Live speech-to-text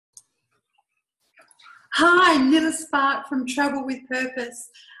Hi, Nilla Spark from Travel with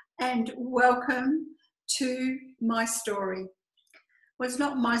Purpose, and welcome to my story. Well, it's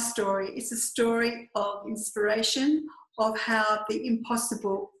not my story, it's a story of inspiration, of how the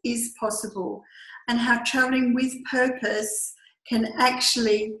impossible is possible, and how traveling with purpose can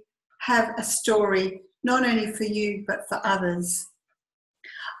actually have a story, not only for you, but for others.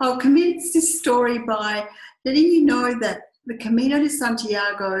 I'll commence this story by letting you know that the Camino de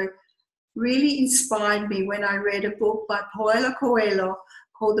Santiago really inspired me when I read a book by Paulo Coelho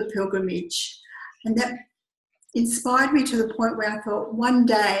called The Pilgrimage. And that inspired me to the point where I thought, one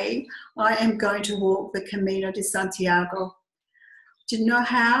day I am going to walk the Camino de Santiago. Didn't know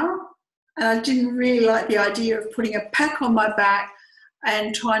how, and I didn't really like the idea of putting a pack on my back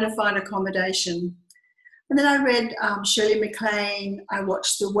and trying to find accommodation. And then I read Shirley MacLaine, I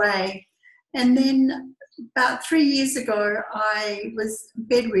watched The Way, and then about 3 years ago, I was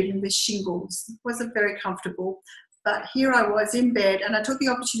bedridden with shingles. It wasn't very comfortable, but here I was in bed, and I took the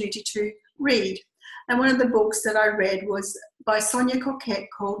opportunity to read. And one of the books that I read was by Sonia Coquette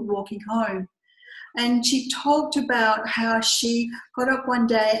called Walking Home. And she talked about how she got up one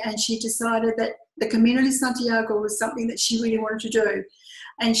day and she decided that the Camino de Santiago was something that she really wanted to do.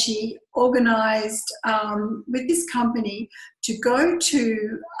 And she organised with this company to go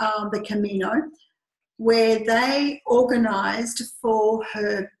to the Camino, where they organised for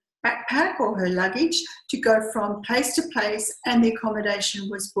her backpack or her luggage to go from place to place, and the accommodation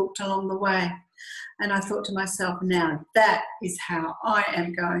was booked along the way. And I thought to myself, now that is how I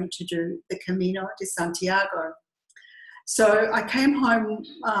am going to do the Camino de Santiago. So I came home,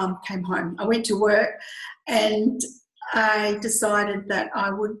 I went to work, and I decided that I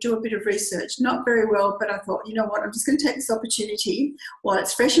would do a bit of research. Not very well, but I thought, you know what, I'm just going to take this opportunity while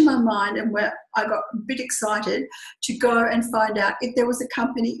it's fresh in my mind, and where I got a bit excited to go and find out if there was a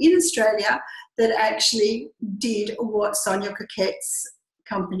company in Australia that actually did what Sonia Coquette's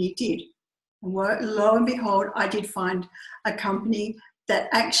company did. And lo and behold, I did find a company that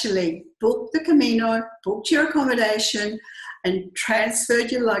actually booked the Camino, booked your accommodation, and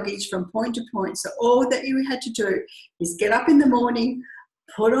transferred your luggage from point to point. So all that you had to do is get up in the morning,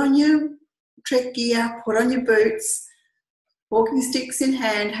 put on your trek gear, put on your boots, walking sticks in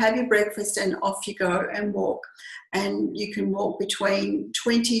hand, have your breakfast, and off you go and walk. And you can walk between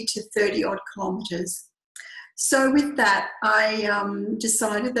 20 to 30 odd kilometres. So with that, I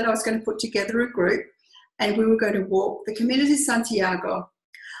decided that I was going to put together a group, and we were going to walk the Camino de Santiago.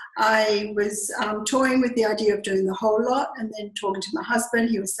 I was toying with the idea of doing the whole lot, and then talking to my husband,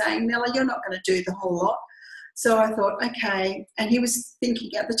 he was saying, Nella, you're not going to do the whole lot. So I thought, okay, and he was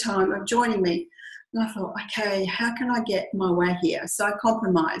thinking at the time of joining me. And I thought, okay, how can I get my way here? So I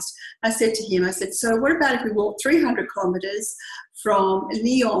compromised. I said to him, so what about if we walk 300 kilometres from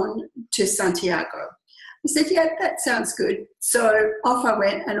Leon to Santiago? He said, yeah, that sounds good. So off I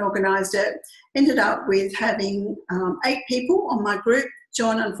went and organised it. Ended up with having 8 people on my group.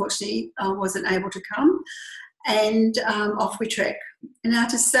 John, unfortunately, wasn't able to come, and off we trek. And now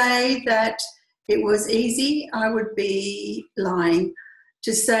to say that it was easy, I would be lying.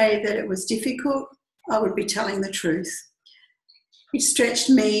 To say that it was difficult, I would be telling the truth. It stretched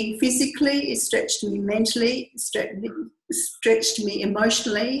me physically, it stretched me mentally, it stretched me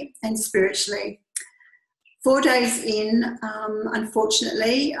emotionally and spiritually. 4 days in,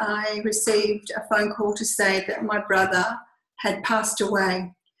 unfortunately, I received a phone call to say that my brother had passed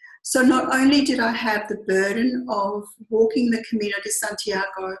away. So not only did I have the burden of walking the Camino de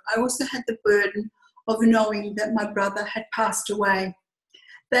Santiago, I also had the burden of knowing that my brother had passed away.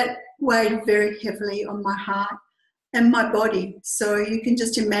 That weighed very heavily on my heart and my body. So you can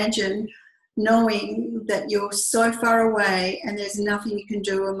just imagine knowing that you're so far away and there's nothing you can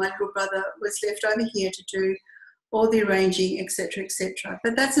do, and my little brother was left over here to do all the arranging, etc., etc.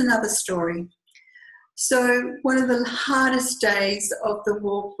 But that's another story. So one of the hardest days of the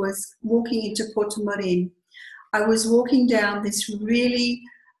walk was walking into Portomarín. I was walking down this really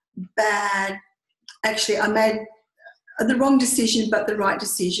bad, actually I made the wrong decision but the right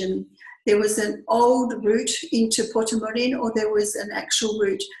decision. There was an old route into Portomarín, or there was an actual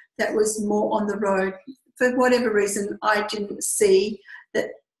route that was more on the road. For whatever reason, I didn't see that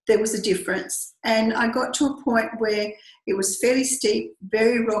there was a difference. And I got to a point where it was fairly steep,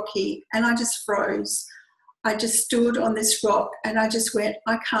 very rocky, and I just froze. I just stood on this rock and I just went,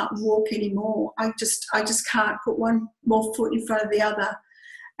 I can't walk anymore. I just can't put one more foot in front of the other.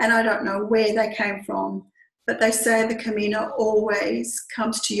 And I don't know where they came from, but they say the Camino always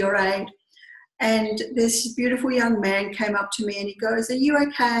comes to your aid. And this beautiful young man came up to me and he goes, are you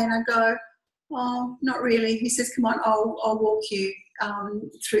okay? And I go, oh, not really. He says, come on, I'll walk you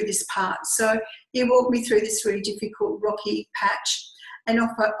through this part. So he walked me through this really difficult rocky patch, and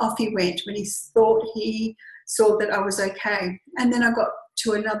off he went when he thought he saw that I was okay. And then I got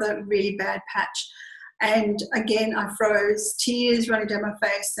to another really bad patch, and again I froze, tears running down my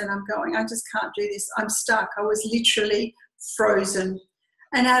face, and I'm going, I just can't do this. I'm stuck. I was literally frozen.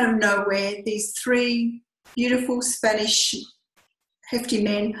 And out of nowhere, these three beautiful Spanish hefty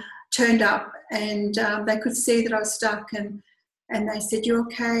men turned up, and they could see that I was stuck, and they said, "You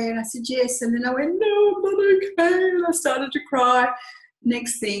okay?" And I said, "Yes." And then I went, "No, I'm not okay." And I started to cry.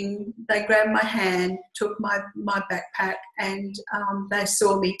 Next thing, they grabbed my hand, took my backpack, and they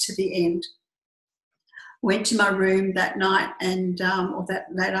saw me to the end. Went to my room that night and or that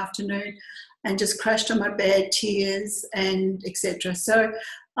late afternoon, and just crashed on my bed, tears and etc. So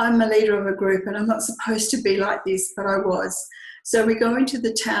I'm a leader of a group, and I'm not supposed to be like this, but I was. So we go into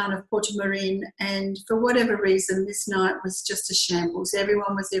the town of Portamarin, and for whatever reason, this night was just a shambles.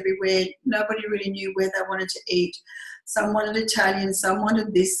 Everyone was everywhere. Nobody really knew where they wanted to eat. Some wanted Italian, some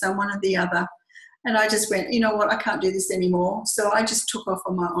wanted this, some wanted the other. And I just went, you know what, I can't do this anymore. So I just took off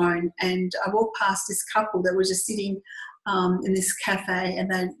on my own, and I walked past this couple that was just sitting in this cafe,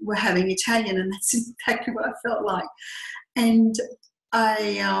 and they were having Italian, and that's exactly what I felt like. And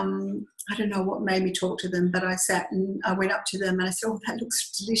I don't know what made me talk to them, but I sat and I went up to them and I said, "Oh, that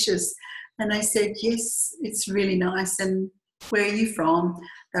looks delicious." And they said, "Yes, it's really nice. And where are you from?"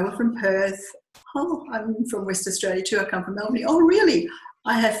 They were from Perth. "Oh, I'm from West Australia too. I come from Albany." "Oh, really?"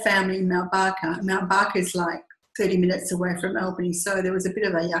 "I have family in Mount Barker." Mount Barker is like 30 minutes away from Albany. So there was a bit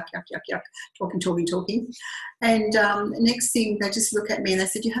of a yuck, talking. And next thing, they just look at me and they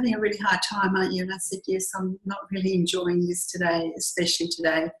said, "You're having a really hard time, aren't you?" And I said, "Yes, I'm not really enjoying this today, especially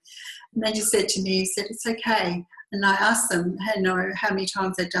today." And they just said to me, "It's okay." And I asked them, how many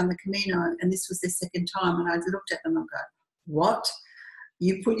times they'd done the Camino, and this was their second time. And I looked at them and go, "What?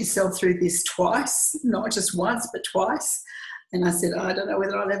 You put yourself through this twice, not just once, but twice?" And I said, "I don't know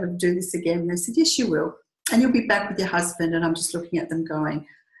whether I'll ever do this again." And they said, "Yes, you will. And you'll be back with your husband." And I'm just looking at them going,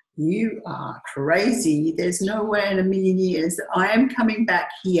 "You are crazy. There's no way in a million years that I am coming back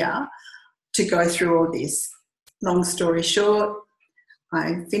here to go through all this." Long story short,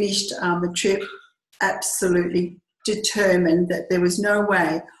 I finished the trip absolutely determined that there was no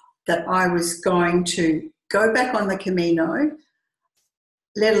way that I was going to go back on the Camino,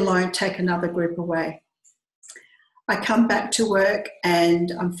 let alone take another group away. I come back to work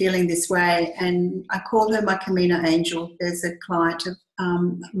and I'm feeling this way, and I call her my Camino angel. There's a client of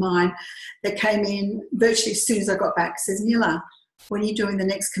mine that came in virtually as soon as I got back, says, "Nilla, when are you doing the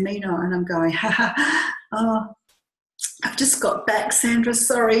next Camino?" And I'm going, "Oh, I've just got back, Sandra,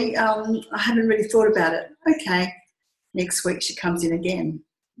 sorry, I haven't really thought about it." "Okay." Next week she comes in again.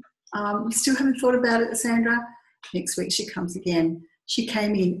 "You still haven't thought about it, Sandra?" Next week she comes again. She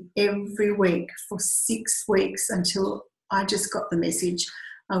came in every week for 6 weeks until I just got the message.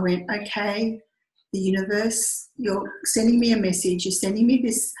 I went, "Okay, the universe, you're sending me a message. You're sending me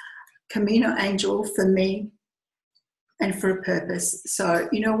this Camino angel for me and for a purpose. So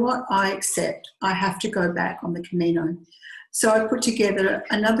you know what? I accept. I have to go back on the Camino." So I put together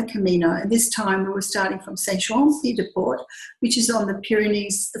another Camino, and this time we were starting from Saint-Jean-Pied-de-Port, which is on the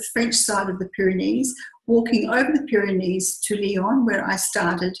Pyrenees, the French side of the Pyrenees, walking over the Pyrenees to Lyon, where I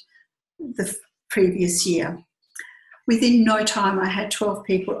started the previous year. Within no time, I had 12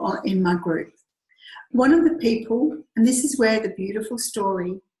 people in my group. One of the people, and this is where the beautiful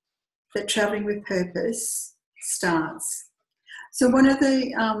story that Travelling with Purpose starts. So one of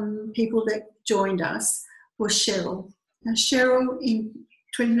the people that joined us was Cheryl. Now, Cheryl, in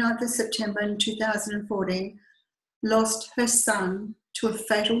 29th of September in 2014, lost her son to a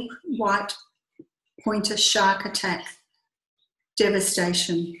fatal white pointer shark attack.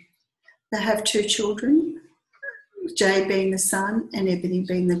 Devastation. They have 2 children, Jay being the son and Ebony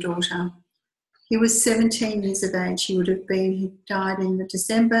being the daughter. He was 17 years of age. He died in the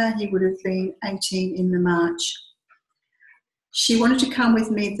December. He would have been 18 in the March. She wanted to come with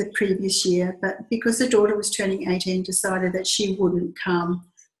me the previous year, but because the daughter was turning 18, decided that she wouldn't come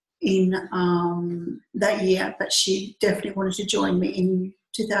in that year, but she definitely wanted to join me in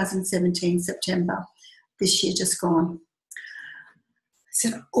 2017, September, this year just gone. I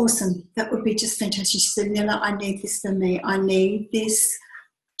said, "Awesome, that would be just fantastic." She said, "Nilla, I need this for me. I need this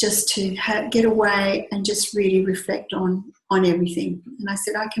just to get away and just really reflect on everything." And I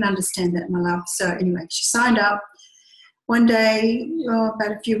said, "I can understand that, my love." So anyway, she signed up. One day,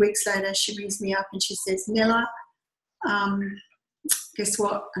 about a few weeks later, she rings me up and she says, "Nilla, guess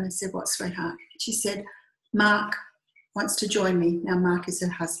what?" And I said, "What, sweetheart?" She said, "Mark wants to join me." Now, Mark is her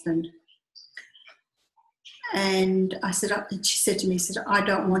husband. And I said, and she said to me, I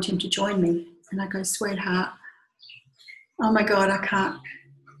don't want him to join me. And I go, sweetheart, oh my God,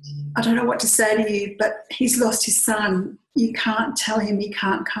 I don't know what to say to you, but he's lost his son. You can't tell him he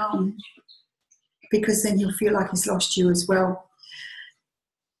can't come, because then he'll feel like he's lost you as well.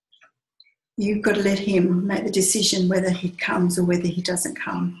 You've got to let him make the decision whether he comes or whether he doesn't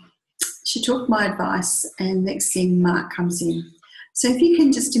come. She took my advice, and next thing Mark comes in. So if you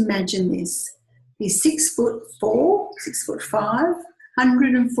can just imagine this, he's 6'4", 6'5",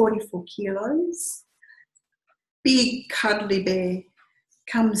 144 kilos, big cuddly bear,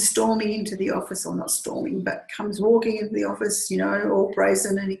 comes storming into the office, or not storming, but comes walking into the office, you know, all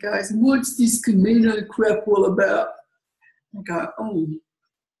brazen, and he goes, what's this Camino crap all about? I go,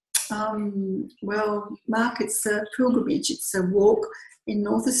 well, Mark, it's a pilgrimage. It's a walk in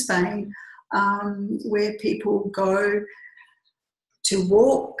north of Spain where people go to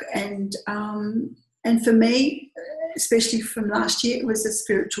walk, and for me, especially from last year, it was a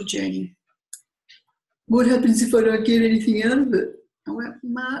spiritual journey. What happens if I don't get anything out of it? I went,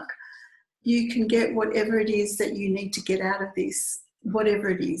 Mark, you can get whatever it is that you need to get out of this, whatever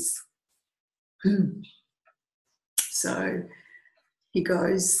it is. So he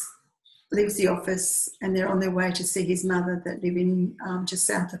goes, leaves the office, and they're on their way to see his mother that live in just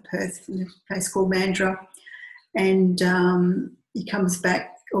south of Perth, in a place called Mandurah. And he comes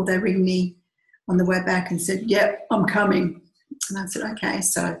back, or they ring me on the way back and said, yep, I'm coming. And I said, okay,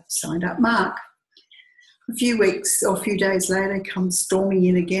 so signed up Mark. A few weeks or a few days later, he comes storming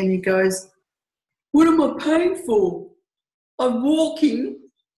in again. He goes, what am I paying for? I'm walking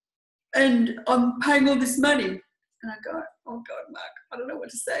and I'm paying all this money. And I go, oh God, Mark, I don't know what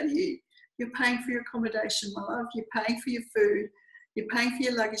to say to you. You're paying for your accommodation, my love. You're paying for your food. You're paying for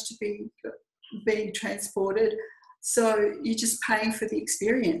your luggage to be being transported. So you're just paying for the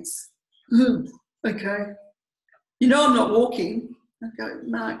experience. Okay. You know I'm not walking. I go,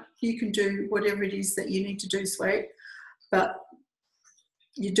 Mark, you can do whatever it is that you need to do, sweet. But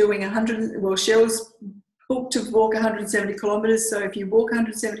you're doing Cheryl's booked to walk 170 kilometres. So if you walk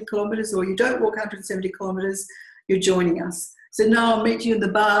 170 kilometres or you don't walk 170 kilometres, you're joining us. So no, I'll meet you in the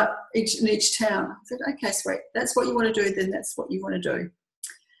bar in each town. I said, okay, sweet. That's what you want to do, then that's what you want to do.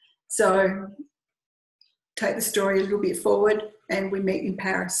 So take the story a little bit forward, and we meet in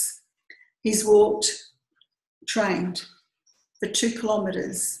Paris. He's trained for 2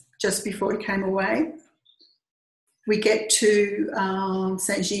 kilometres just before he came away. We get to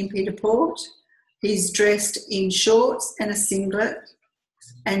Saint-Jean-Pied-de-Port. He's dressed in shorts and a singlet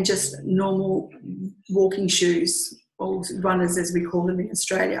and just normal walking shoes, or runners as we call them in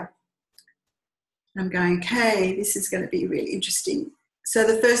Australia. And I'm going, okay, this is going to be really interesting. So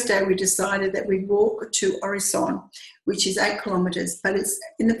the first day we decided that we'd walk to Orisson, which is 8 kilometres, but it's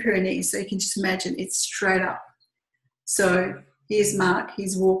in the Pyrenees, so you can just imagine it's straight up. So here's Mark,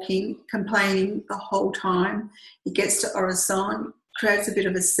 he's walking, complaining the whole time. He gets to Orisson, creates a bit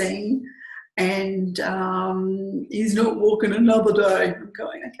of a scene, and he's not walking another day. I'm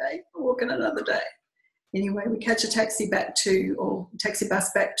going, okay, walking another day. Anyway, we catch a taxi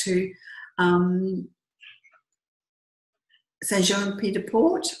bus back to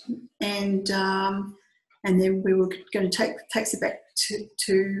Saint-Jean-Pied-de-Port, and then we were going to take the taxi back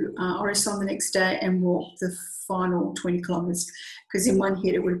to Orisson the next day and walk the final 20 kilometres, because in one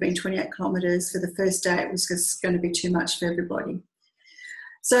hit it would have been 28 kilometres. For the first day it was just going to be too much for everybody.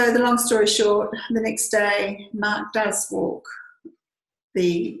 So the long story short, the next day Mark does walk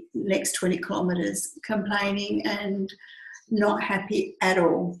the next 20 kilometres, complaining and not happy at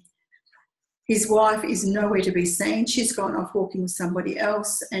all. His wife is nowhere to be seen. She's gone off walking with somebody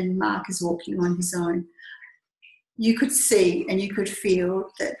else, and Mark is walking on his own. You could see and you could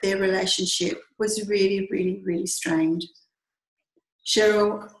feel that their relationship was really, really, really strained.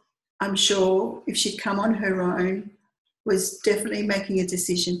 Cheryl, I'm sure, if she'd come on her own, was definitely making a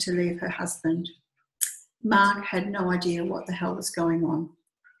decision to leave her husband. Mark had no idea what the hell was going on.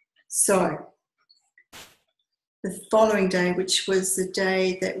 So the following day, which was the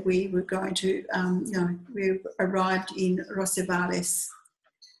day that we were going to, we arrived in Roncesvalles.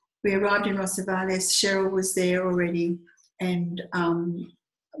 We arrived in Roncesvalles. Cheryl was there already, and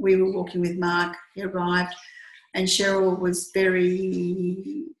we were walking with Mark. He arrived, and Cheryl was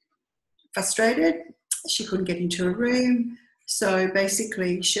very frustrated. She couldn't get into a room. So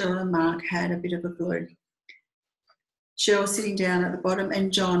basically, Cheryl and Mark had a bit of a glue. Cheryl sitting down at the bottom,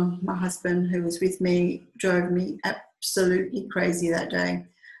 and John, my husband, who was with me, drove me absolutely crazy that day.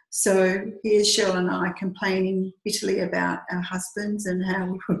 So here's Cheryl and I complaining bitterly about our husbands and how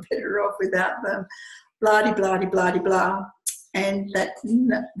we were better off without them, blah-de, blah-de, blah-de, blah. And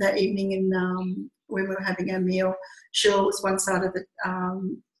that evening in when we were having our meal, Cheryl was one side of the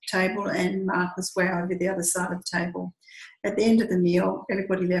table and Mark was way over the other side of the table. At the end of the meal,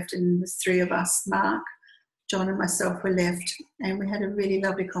 everybody left and there's three of us, Mark, John and myself were left, and we had a really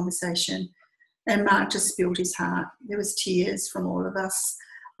lovely conversation. And Mark just spilled his heart. There was tears from all of us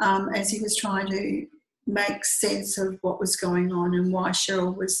as he was trying to make sense of what was going on and why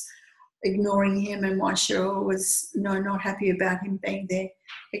Cheryl was ignoring him and why Cheryl was not happy about him being there,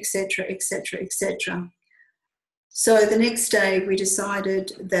 etc., etc., etc. So the next day we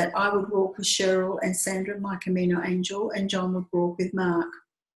decided that I would walk with Cheryl and Sandra, my Camino Angel, and John would walk with Mark.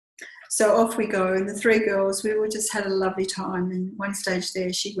 So off we go, and the three girls, we just had a lovely time. And one stage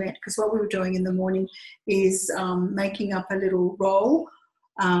there she went, because what we were doing in the morning is making up a little roll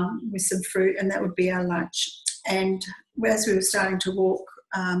with some fruit, and that would be our lunch. And as we were starting to walk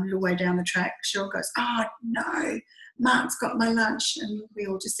a little way down the track, Cheryl goes, "Oh no, Mark's got my lunch." And we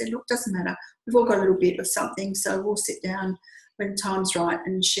all just said, "Look, doesn't matter. We've all got a little bit of something, so we'll sit down when time's right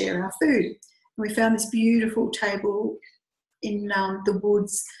and share our food." And we found this beautiful table in the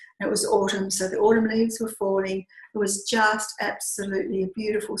woods. It was autumn, so the autumn leaves were falling. It was just absolutely a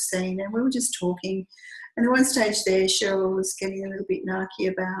beautiful scene, and we were just talking. And at one stage there, Cheryl was getting a little bit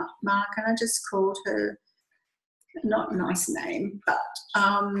narky about Mark, and I just called her, not a nice name, but,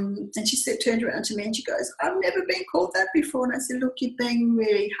 and she turned around to me and she goes, "I've never been called that before." And I said, "Look, you're being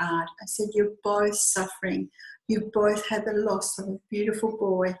really hard." I said, "You're both suffering. You both had the loss of a beautiful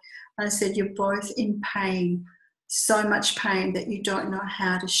boy." And I said, "You're both in pain. So much pain that you don't know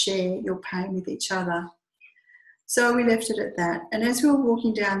how to share your pain with each other." So we left it at that. And as we were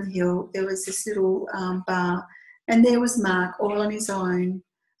walking down the hill, there was this little bar, and there was Mark all on his own,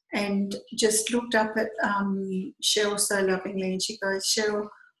 and just looked up at Cheryl so lovingly, and she goes, "Cheryl,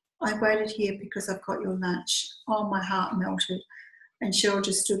 I waited here because I've got your lunch." Oh, my heart melted. And Cheryl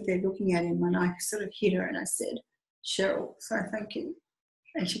just stood there looking at him, and I sort of hit her and I said, "Cheryl, so thank you."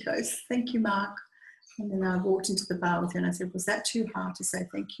 And she goes, "Thank you, Mark." And then I walked into the bar with her and I said, "Was that too hard to say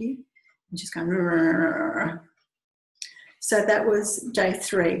thank you?" And she's going, "Rrr." So that was day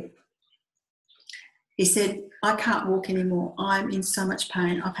 3. He said, "I can't walk anymore. I'm in so much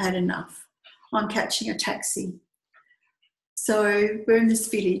pain. I've had enough. I'm catching a taxi." So we're in this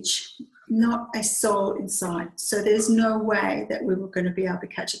village, not a soul in sight. So there's no way that we were going to be able to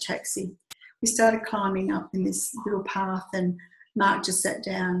catch a taxi. We started climbing up in this little path, and Mark just sat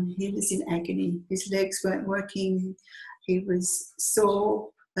down. He was in agony. His legs weren't working. He was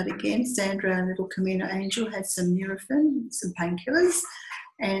sore. But again, Sandra, our little Camino Angel, had some Nurofen, some painkillers.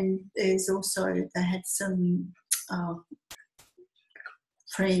 And there's also, they had some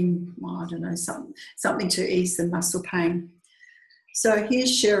cream, I don't know, something to ease the muscle pain. So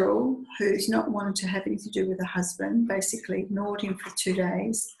here's Cheryl, who's not wanted to have anything to do with her husband, basically ignored him for 2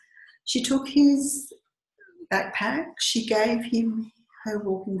 days. She took his backpack, she gave him her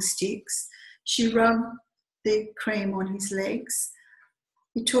walking sticks, she rubbed the cream on his legs,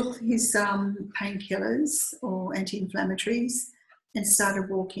 he took his painkillers or anti-inflammatories and started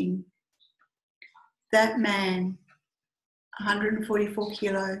walking. That man, 144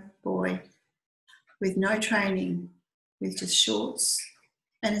 kilo boy, with no training, with just shorts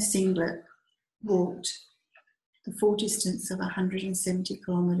and a singlet, walked the full distance of 170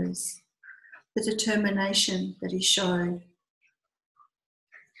 kilometres. The determination that he showed,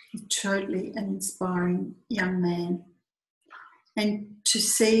 totally an inspiring young man. And to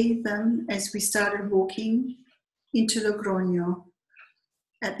see them as we started walking into Logroño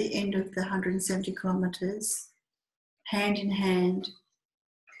at the end of the 170 kilometres, hand in hand,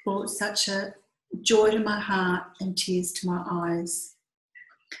 brought such a joy to my heart and tears to my eyes.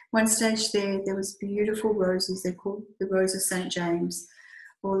 One stage there was beautiful roses. They're called the Rose of St. James,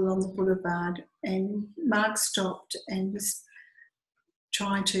 all along the boulevard. And Mark stopped and was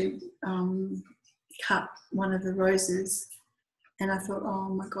trying to cut one of the roses. And I thought, oh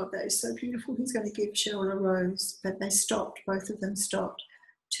my God, that is so beautiful. He's going to give Cheryl a rose. But they stopped, both of them stopped,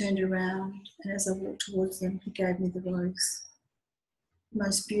 turned around, and as I walked towards them, he gave me the rose. The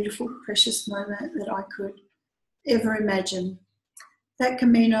most beautiful, precious moment that I could ever imagine. That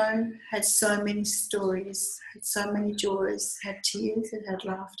Camino had so many stories, had so many joys, had tears, it had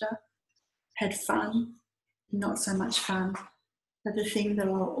laughter, had fun, not so much fun. But the thing that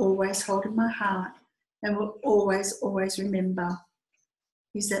I'll always hold in my heart and will always, always remember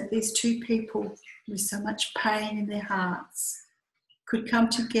is that these two people with so much pain in their hearts could come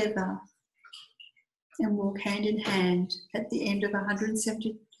together and walk hand in hand at the end of a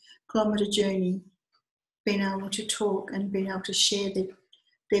 170 kilometre journey, being able to talk and being able to share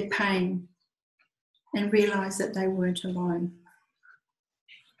their pain and realise that they weren't alone.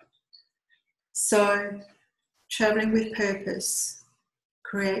 So traveling with purpose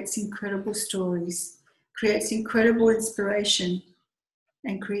creates incredible stories, creates incredible inspiration,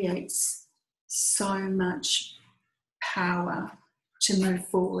 and creates so much power to move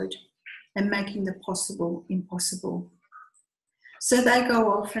forward and making the possible impossible. So they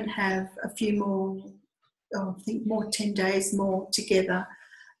go off and have a few more, I think more 10 days more together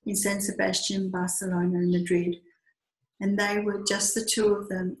in San Sebastian, Barcelona and Madrid. And they were just the two of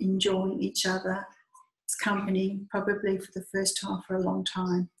them enjoying each other's company, probably for the first time for a long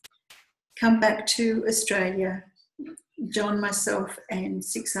time. Come back to Australia, John, myself and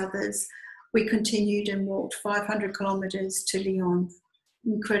 6 others, we continued and walked 500 kilometres to Lyon.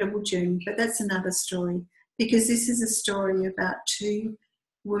 Incredible journey, but that's another story, because this is a story about 2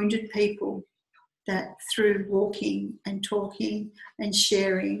 wounded people that through walking and talking and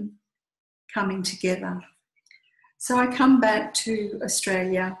sharing, coming together. So I come back to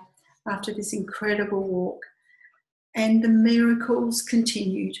Australia after this incredible walk, and the miracles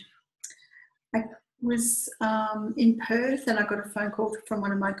continued. I was in Perth and I got a phone call from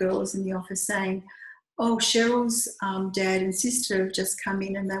one of my girls in the office saying, oh, Cheryl's dad and sister have just come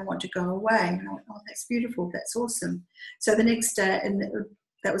in and they want to go away. And I went, oh, that's beautiful, that's awesome. So the next day, and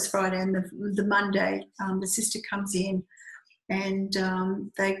that was Friday, and the Monday, the sister comes in and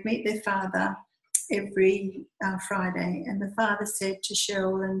they meet their father every Friday. And the father said to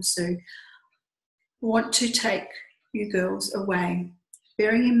Cheryl and Sue, want to take you girls away,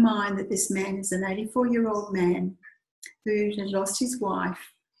 bearing in mind that this man is an 84-year-old man who had lost his wife,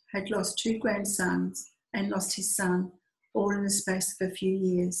 had lost 2 grandsons and lost his son, all in the space of a few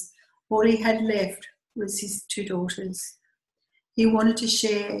years. All he had left was his 2 daughters. He wanted to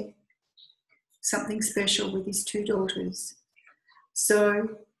share something special with his 2 daughters. So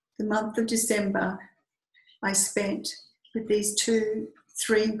the month of December, I spent with these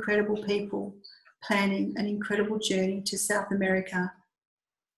 3 incredible people planning an incredible journey to South America,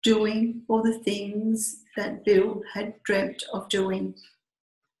 doing all the things that Bill had dreamt of doing.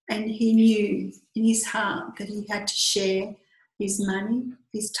 And he knew in his heart that he had to share his money,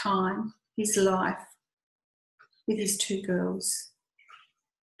 his time, his life with his 2 girls.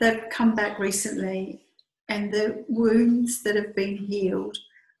 They've come back recently, and the wounds that have been healed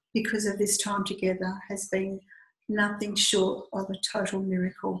because of this time together has been nothing short of a total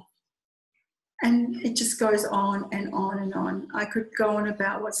miracle. And it just goes on and on and on. I could go on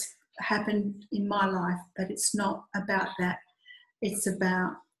about what's happened in my life, but it's not about that. It's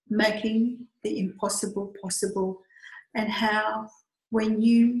about making the impossible possible, and how when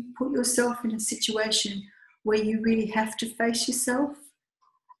you put yourself in a situation where you really have to face yourself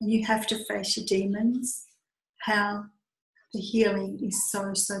and you have to face your demons, how the healing is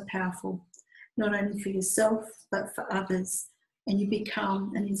so, so powerful, not only for yourself but for others, and you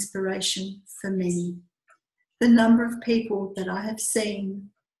become an inspiration for many. The number of people that I have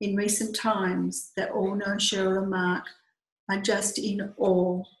seen in recent times that all know Cheryl and Mark are just in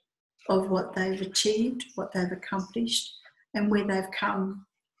awe of what they've achieved, what they've accomplished, and where they've come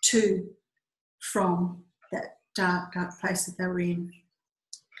to from that dark, dark place that they were in.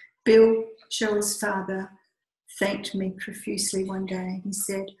 Bill, Cheryl's father, thanked me profusely one day. He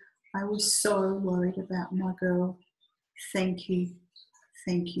said, I was so worried about my girl. Thank you,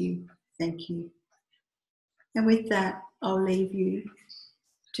 thank you, thank you. And with that, I'll leave you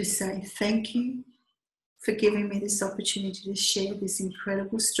to say thank you for giving me this opportunity to share this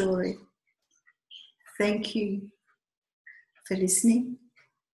incredible story. Thank you for listening,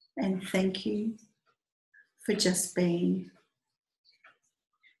 and thank you for just being.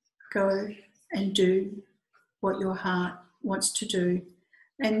 Go and do what your heart wants to do,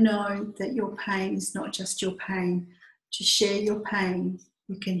 and know that your pain is not just your pain. To share your pain,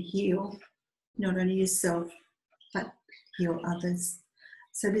 you can heal not only yourself, but heal others.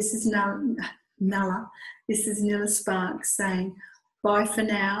 So this is Nella. This is Nilla Sparks saying bye for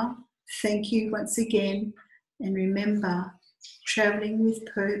now. Thank you once again, and remember, traveling with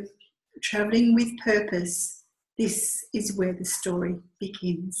purpose. This is where the story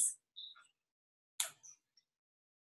begins.